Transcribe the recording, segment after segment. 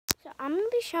So I'm going to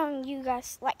be showing you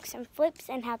guys like some flips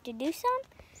and how to do some.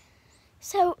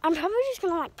 So I'm probably just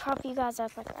going to like prop you guys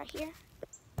up like right here.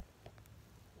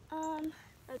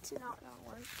 That's not going to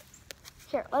work.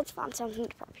 Here, let's find something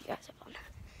to prop you guys up on.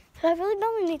 So I really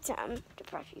don't need something to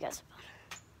prop you guys up on.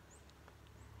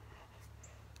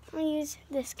 I'm going to use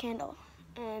this candle.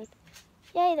 And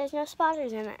yay, there's no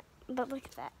spiders in it. But look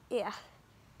at that. Yeah.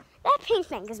 That pink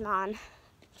thing is mine.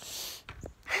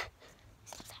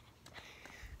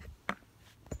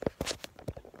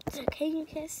 It's okay, you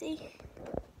can't see.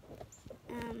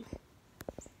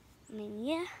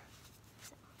 Yeah.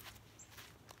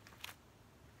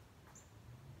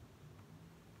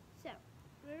 So,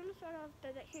 we're going to start off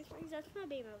by that handsprings. That's my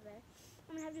beam over there.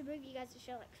 I'm going to have to bring you guys to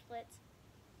show like splits.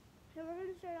 So we're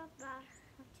going to start off by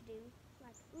what to do,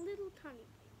 like little tiny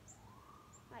things.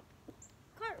 Like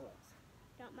cartwheels.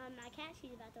 Don't mind my cat,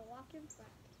 she's about to walk in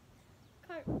front.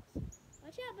 Cartwheels.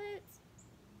 Watch out, Boots.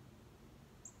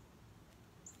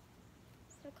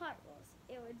 So cartwheels,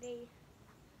 it would be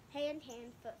hand,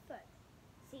 hand, foot, foot.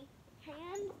 See?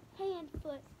 Hand, hand,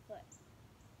 foot, foot.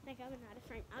 Like I'm not a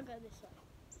friend. I'll go this way.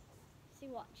 See,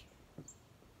 watch.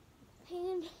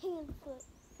 Hand, hand, foot,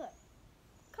 foot.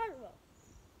 Cartwheel.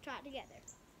 Try it together.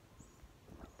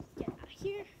 Get out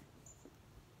here.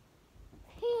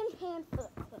 Hand, hand,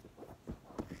 foot, foot.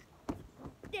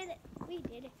 Did it. We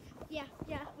did it. Yeah,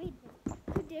 we did it.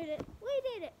 We did it. We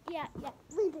did it. Yeah,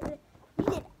 we did it. We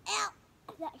did it. Ow!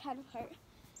 That kind of hurt.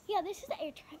 Yeah, this is the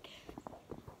air truck.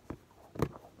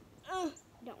 Don't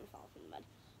want to fall from the mud.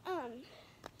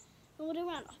 We'll do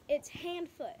round off. It's hand,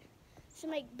 foot. So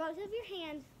make both of your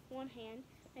hands one hand,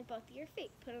 make both of your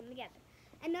feet, put them together.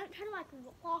 And don't try to like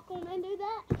lock them and do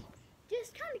that.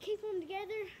 Just kind of keep them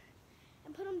together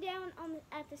and put them down on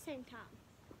at the same time.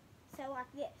 So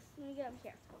like this. Let me get them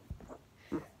here.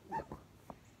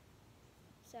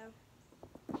 So,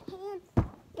 hand,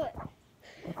 foot.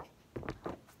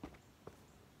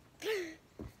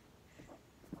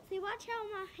 See, watch how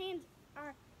my hands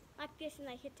are like this and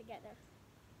they hit together.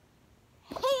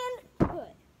 Hand,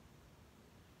 foot.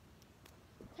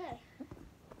 Okay.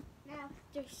 Now,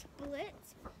 there's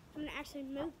splits. I'm going to actually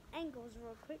move angles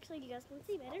real quick so you guys can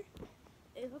see better.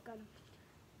 Ooh, look at them.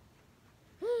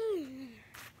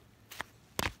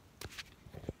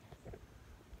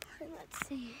 Let's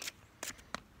see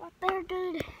what they're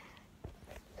good.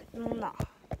 No.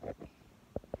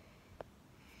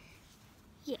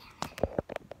 Yeah.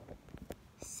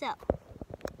 So,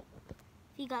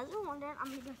 if you guys are wondering, I'm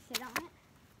going to go sit on it.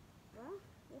 Well,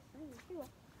 this thing is here.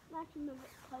 I'm going to move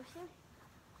it closer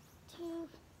to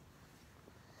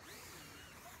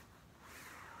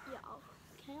y'all.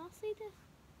 Can y'all see this?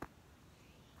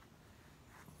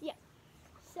 Yeah.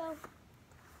 So,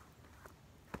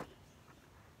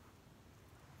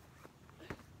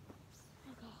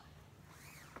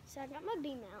 So I got my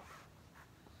beam out,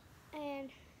 and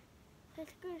I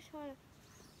just want to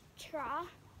try.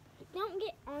 Don't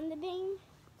get on the beam.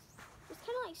 Just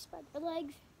kind of like spread the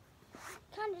legs.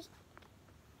 Kind of just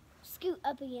scoot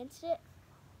up against it,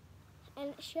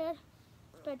 and it should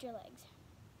spread your legs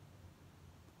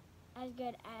as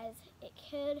good as it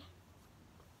could.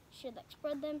 Should like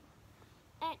spread them.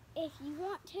 And if you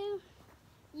want to,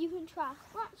 you can try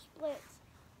front splits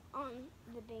on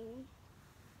the beam.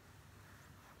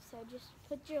 So just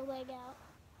put your leg out,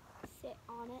 sit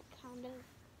on it, kind of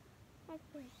like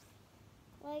this.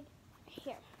 Leg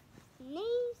here.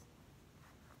 Knees,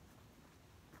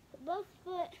 both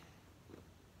foot,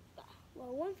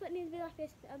 well, one foot needs to be like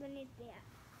this, the other needs to be out.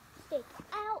 Stick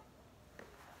out.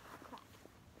 Crap.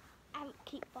 I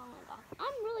keep falling off.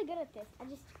 I'm really good at this.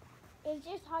 It's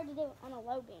just hard to do it on a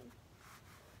low beam.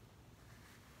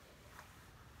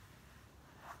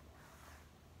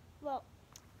 Well,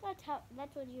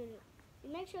 that's what you do.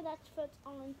 You make sure that foot's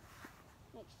on,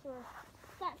 make sure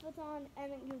that foot's on,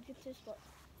 and then you get this foot.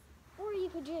 Or you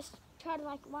could just try to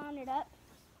like line it up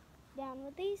down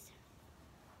with these,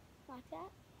 like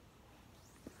that.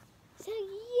 So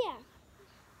yeah,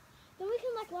 then we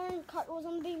can like learn cartwheels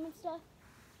on the beam and stuff.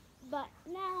 But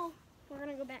now we're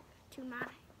gonna go back to my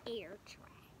air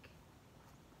track.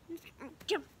 I'm just gonna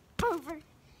jump over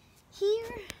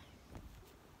here,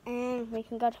 and we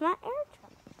can go to my air track.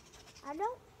 I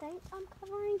don't think I'm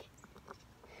covering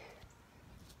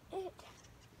it.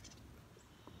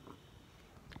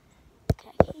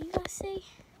 Okay, can you guys see?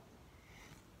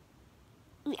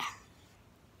 Yeah.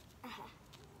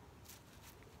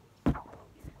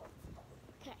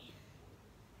 Okay.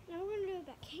 Now we're going to do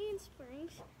back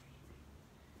handsprings.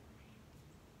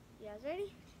 You guys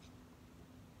ready?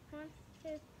 1, 2.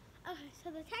 Okay,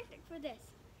 so the tactic for this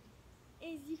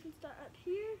is you can start up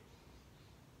here.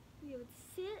 You would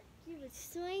sit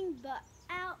swing, but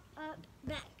out, up,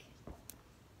 back.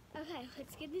 Okay,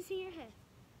 let's get this in your head.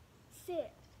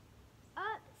 Sit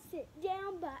up, sit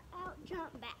down, but out,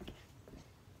 jump back.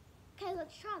 Okay,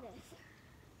 let's try this.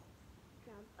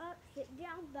 Jump up, sit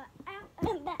down, but out,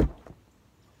 and back.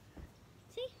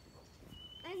 See?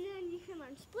 And then you can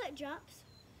learn split jumps,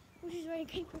 which is where you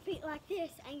kick your feet like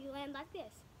this and you land like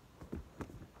this.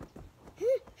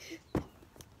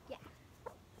 Yeah.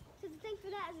 So the thing for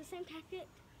that is the same tactic.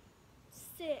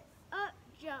 Sit up,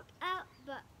 jump out,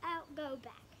 but out, go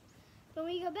back. But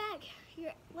when you go back,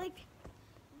 your legs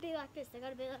be like this. They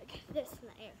gotta be like this in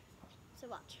the air. So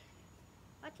watch.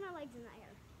 Watch my legs in the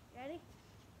air. Ready?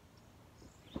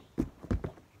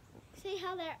 See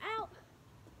how they're out?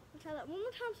 I'll try that one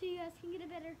more time so you guys can get a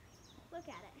better look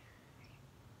at it.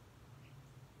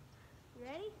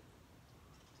 Ready?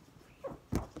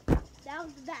 That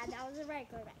was bad. That was a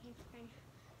regular backhand spring.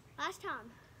 Last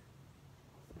time.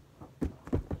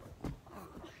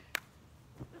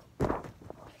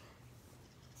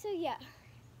 So yeah.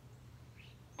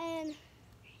 And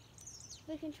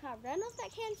we can try run off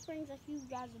backhand springs if you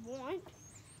guys want.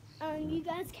 You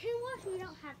guys can watch, you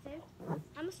don't have to.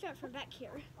 I'm gonna start from back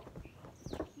here.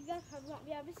 You guys probably won't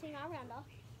be able to see my round off,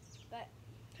 but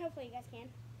hopefully you guys can.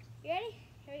 You ready?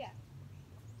 Here we go.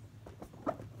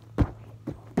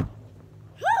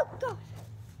 Oh God!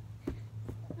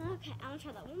 Okay, I'm gonna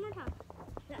try that one more time.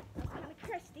 That was kind of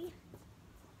crusty.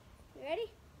 You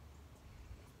ready?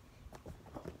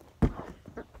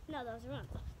 No, that was a run.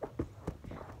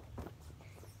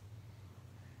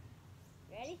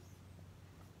 Ready?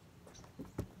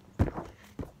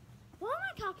 Why am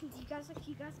I talking to you guys like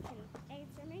you guys can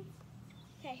answer me?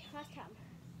 Okay, last time.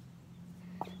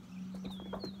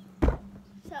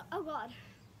 So, oh God.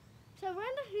 So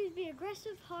Randolph used to be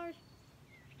aggressive, hard.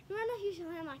 Randolph used to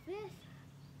land like this.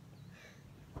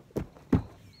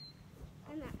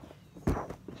 And that.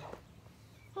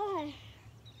 Okay.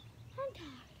 I'm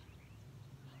tired.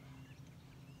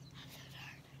 I'm so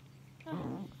tired.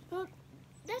 Oh, well,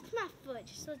 that's my foot,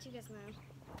 just to let you guys know.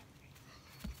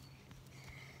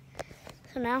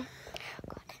 So now, oh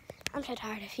God, I'm so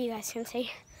tired if you guys can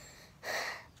see.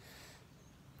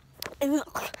 And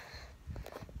look,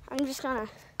 I'm just gonna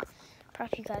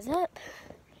prop you guys up.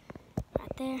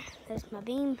 Right there, there's my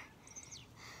beam.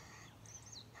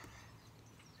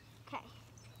 Okay.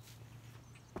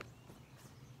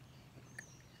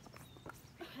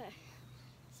 Okay,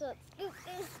 so let's scoop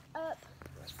this up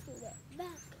to the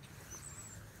back.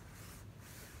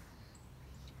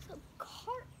 So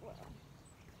cartwheel.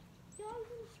 You're always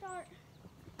gonna start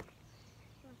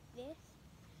like this.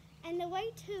 And the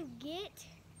way to get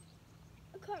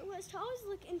a cartwheel is to always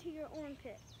look into your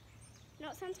armpit. Now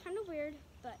it sounds kind of weird,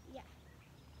 but yeah.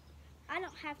 I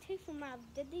don't have to from when I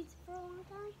did these for a long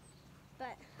time,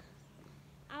 but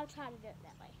I'll try to do it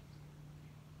that way.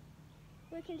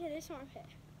 Look into this armpit.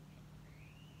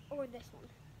 Or this one.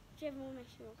 Whichever one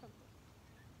makes you more comfortable.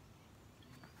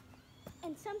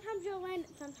 And sometimes you'll land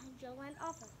it, sometimes you'll land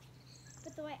off of it.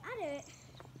 But the way I do it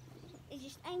is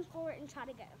just aim for it and try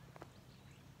to go.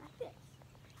 Like this.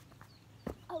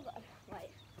 Oh God,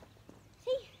 wait.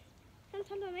 See?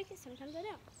 Sometimes I make it, sometimes I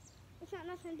don't. It's not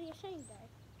nothing to be ashamed of.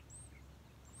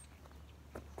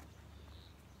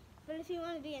 But if you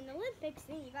want to be in the Olympics,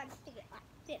 then you got to stick it like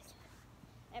this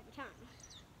every time.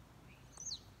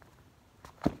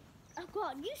 Oh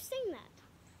God, you seen that.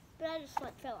 But I just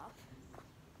fell off.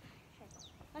 Okay,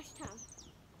 last time.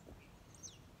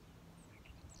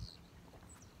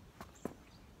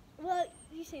 Well,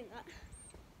 you seen that.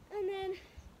 And then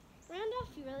round off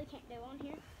you really can't do on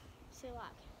here. So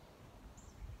like,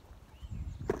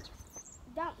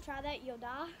 don't try that, you'll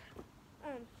die.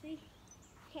 See,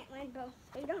 can't land both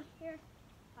feet on here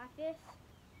like this.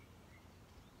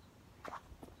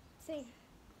 See,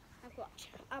 like watch.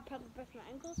 I'll probably break my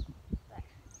ankles, but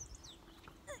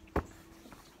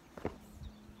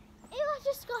ew, I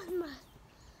just got in my,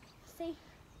 see,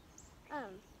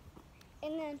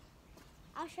 and then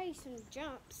I'll show you some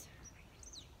jumps.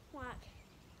 Like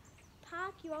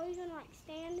pike, you always want to like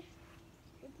stand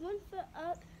with one foot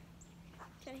up.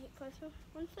 Try to hit closer.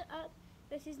 One foot up.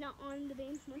 This is not on the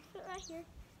beam. One foot right here,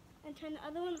 and turn the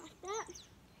other one like that.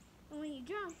 And when you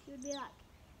jump, you would be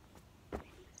like,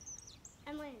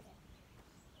 and land it.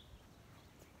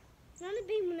 And on the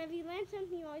beam, whenever you land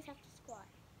something, you always have to squat.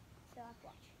 So like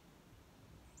watch.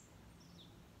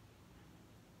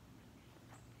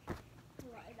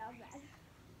 Right, that was bad.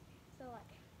 So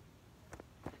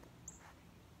like,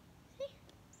 see?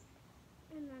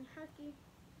 And then hockey.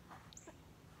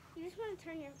 You just want to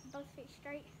turn your both feet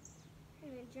straight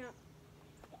and then jump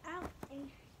out and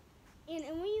in,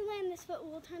 and when you land, this foot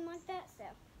will turn like that, so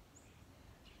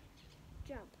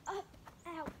jump up,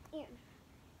 out, in.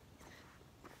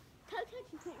 Toe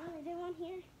touch, you can't really do one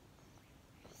here,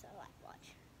 so like,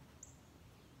 watch.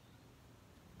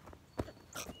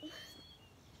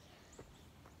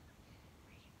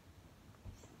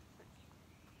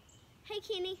 Hey,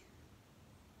 Kenny.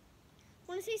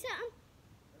 Want to see something?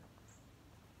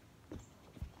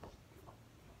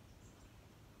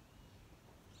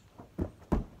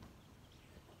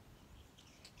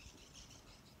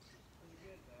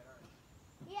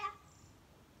 Yeah.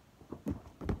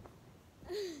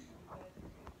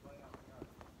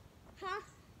 Huh?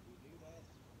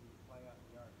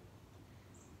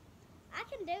 I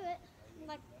can do it.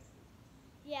 Like,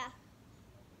 yeah.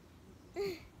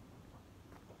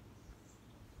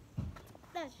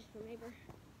 That's just for neighbor.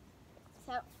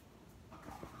 So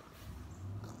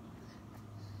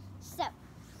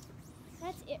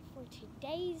that's it for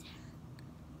today's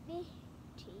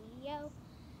video.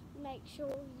 Make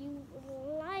sure you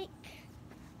like,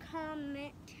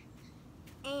 comment,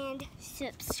 and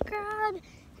subscribe,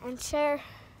 and share.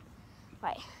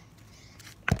 Wait,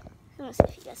 I'm gonna see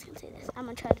if you guys can see this. I'm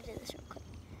gonna try to do this real quick,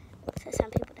 so some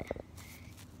people do.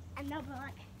 And they'll be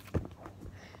like,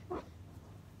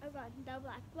 oh God,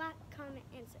 double like, comment,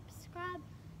 and subscribe.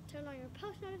 Turn on your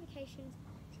post notifications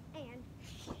and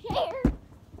share.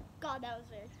 God, that was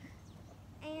weird.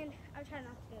 And I'll try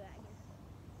not to do that again.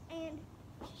 And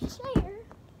share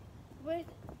with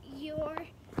your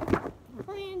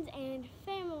friends and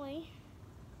family.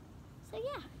 So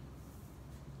yeah,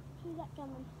 who's that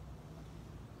coming?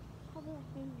 Probably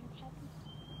like Mimi and Pappy.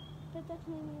 But that's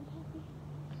Mimi and Pappy.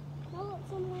 Now let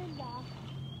somewhere die.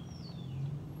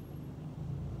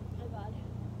 Oh God.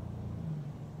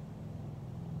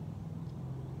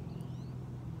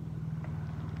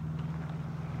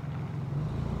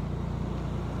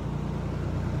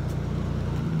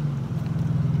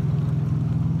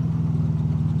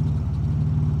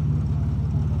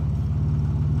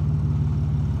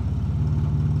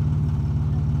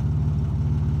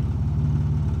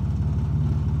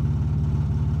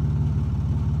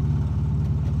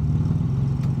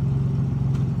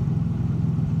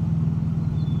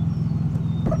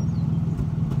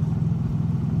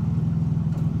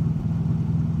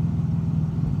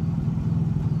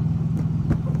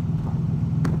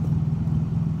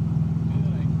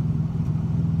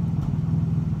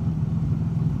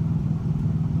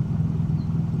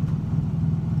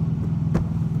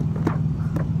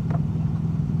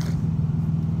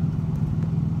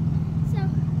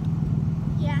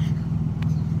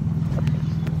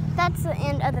 That's the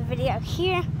end of the video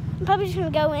here. I'm probably just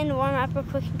going to go in and warm up real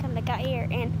quick and come back out here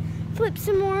and flip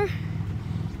some more.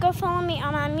 Go follow me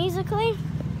on my Musical.ly.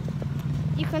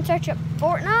 You can search up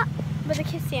Fortnite with a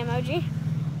kissy emoji.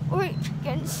 Or you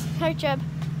can search up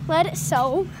Let It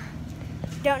Soul.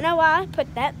 Don't know why I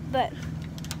put that, but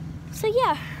so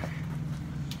yeah.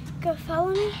 Go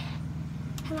follow me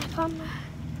and like on my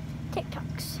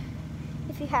TikToks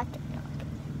if you have TikTok.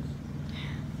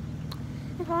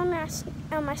 And follow me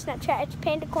on my Snapchat. It's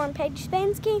PandaCorn Paige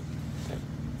Spansky.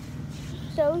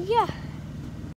 So yeah.